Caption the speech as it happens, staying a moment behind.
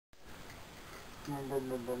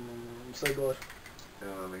I'm so bored. Yeah,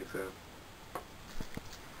 I think so.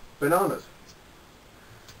 Bananas.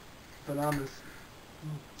 Bananas.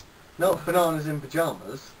 Not bananas in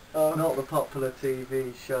pyjamas. Oh. Not the popular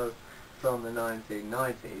TV show from the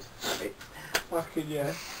 1990s. Fucking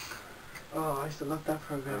yeah. Oh, I used to love that I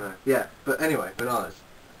program. know. Yeah, but anyway, bananas.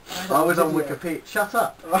 I I was on video. Wikipedia. Shut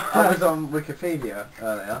up! I was on Wikipedia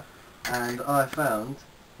earlier, and I found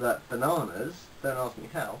that bananas. Don't ask me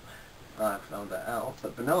how. I found that out.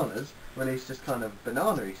 But bananas release just kind of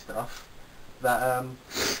banana-y stuff that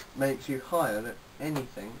makes you higher than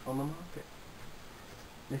anything on the market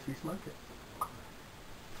if you smoke it.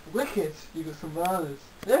 Wicked. You got some bananas.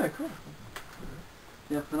 Yeah, cool.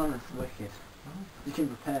 Yeah, bananas are wicked. You came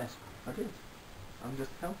prepared. I did. I'm just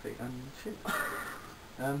healthy and shit.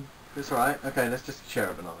 It's alright. Okay, let's just share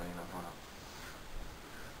a banana, you know, why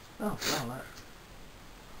not? Oh, well, that.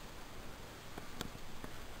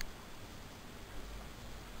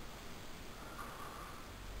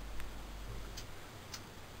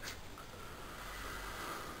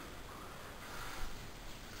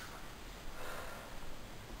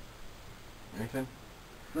 Anything?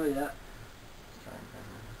 Not yet.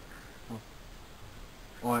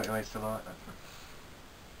 Oh, wait, still alright then.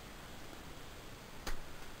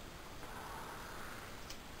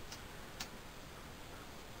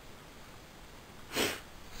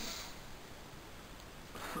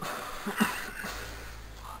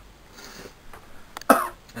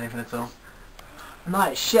 Anything at all?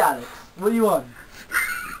 Mate, shit, Alex. What do you want?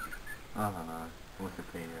 I don't know.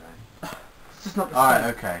 Wikipedia, It's just not the Alright,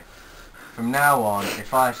 same. okay. From now on,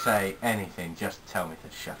 if I say anything, just tell me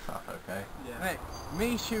to shut up, okay? Yeah. Nick,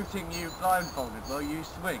 me shooting you blindfolded while you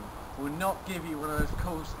swing will not give you one of those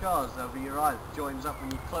cool scars over your eye that joins up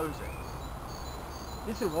when you close it.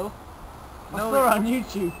 Yes, it will. I No, saw it on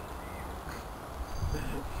YouTube.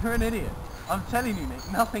 You're an idiot. I'm telling you,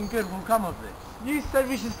 Nick, nothing good will come of this. You said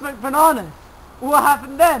we should smoke bananas. What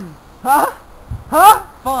happened then? Huh? Huh?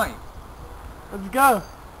 Fine. Let's go.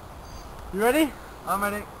 You ready? I'm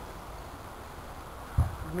ready.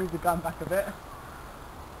 Move the gun back a bit.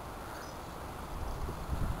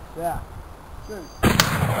 Yeah. Good.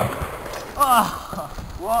 Oh!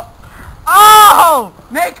 What? Oh!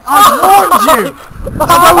 Nick, I warned you! I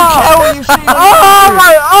don't care what you see on Oh YouTube.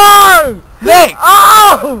 my arm! Nick!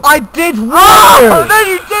 Oh! I did warn Oh! you! No,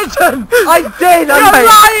 you didn't! I did! You're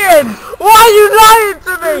lying! Why are you lying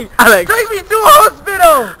to me? Alex! Take me to a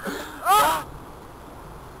hospital! Oh!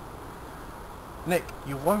 Nick,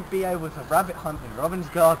 you won't be able to rabbit hunt in Robin's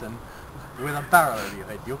garden with a barrel over your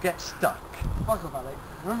head. You'll get stuck. Fuck off, Alex.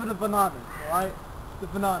 Remember the bananas, alright? The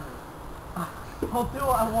bananas. I'll do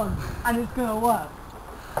what I want, and it's gonna work.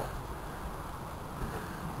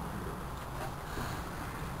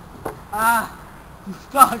 Ah! I'm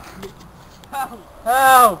stuck! Help!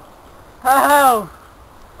 Help! Help!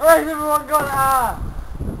 Where's everyone gone? Ah!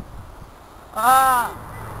 Ah!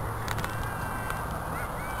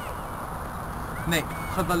 Nick,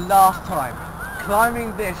 for the last time,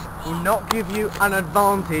 climbing this will not give you an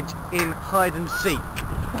advantage in hide and seek.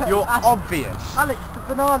 You're obvious. Alex, the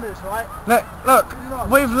bananas, right? Look,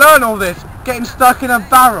 we've learned all this. Getting stuck in a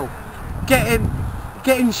barrel.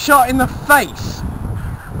 Getting shot in the face.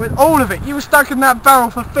 With all of it. You were stuck in that barrel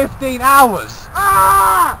for 15 hours.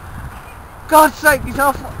 Ah! God's sake, he's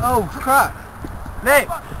off. Oh, crap. Nick!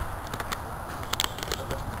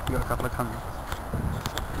 You got a couple of cameras.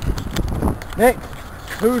 Nick,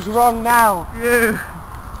 who's wrong now? You.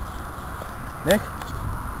 Nick?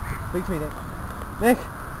 Speak to me, Nick. Nick?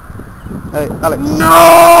 Hey, Alex. No!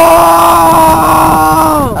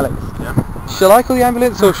 Alex. Yeah. Shall I call the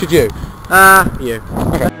ambulance or should you? You.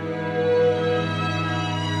 Okay.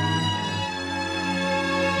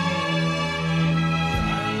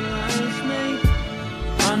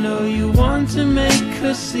 I know you want to make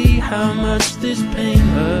her see how much this pain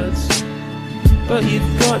hurts, but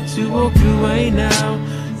you've got to walk away now.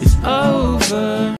 It's over.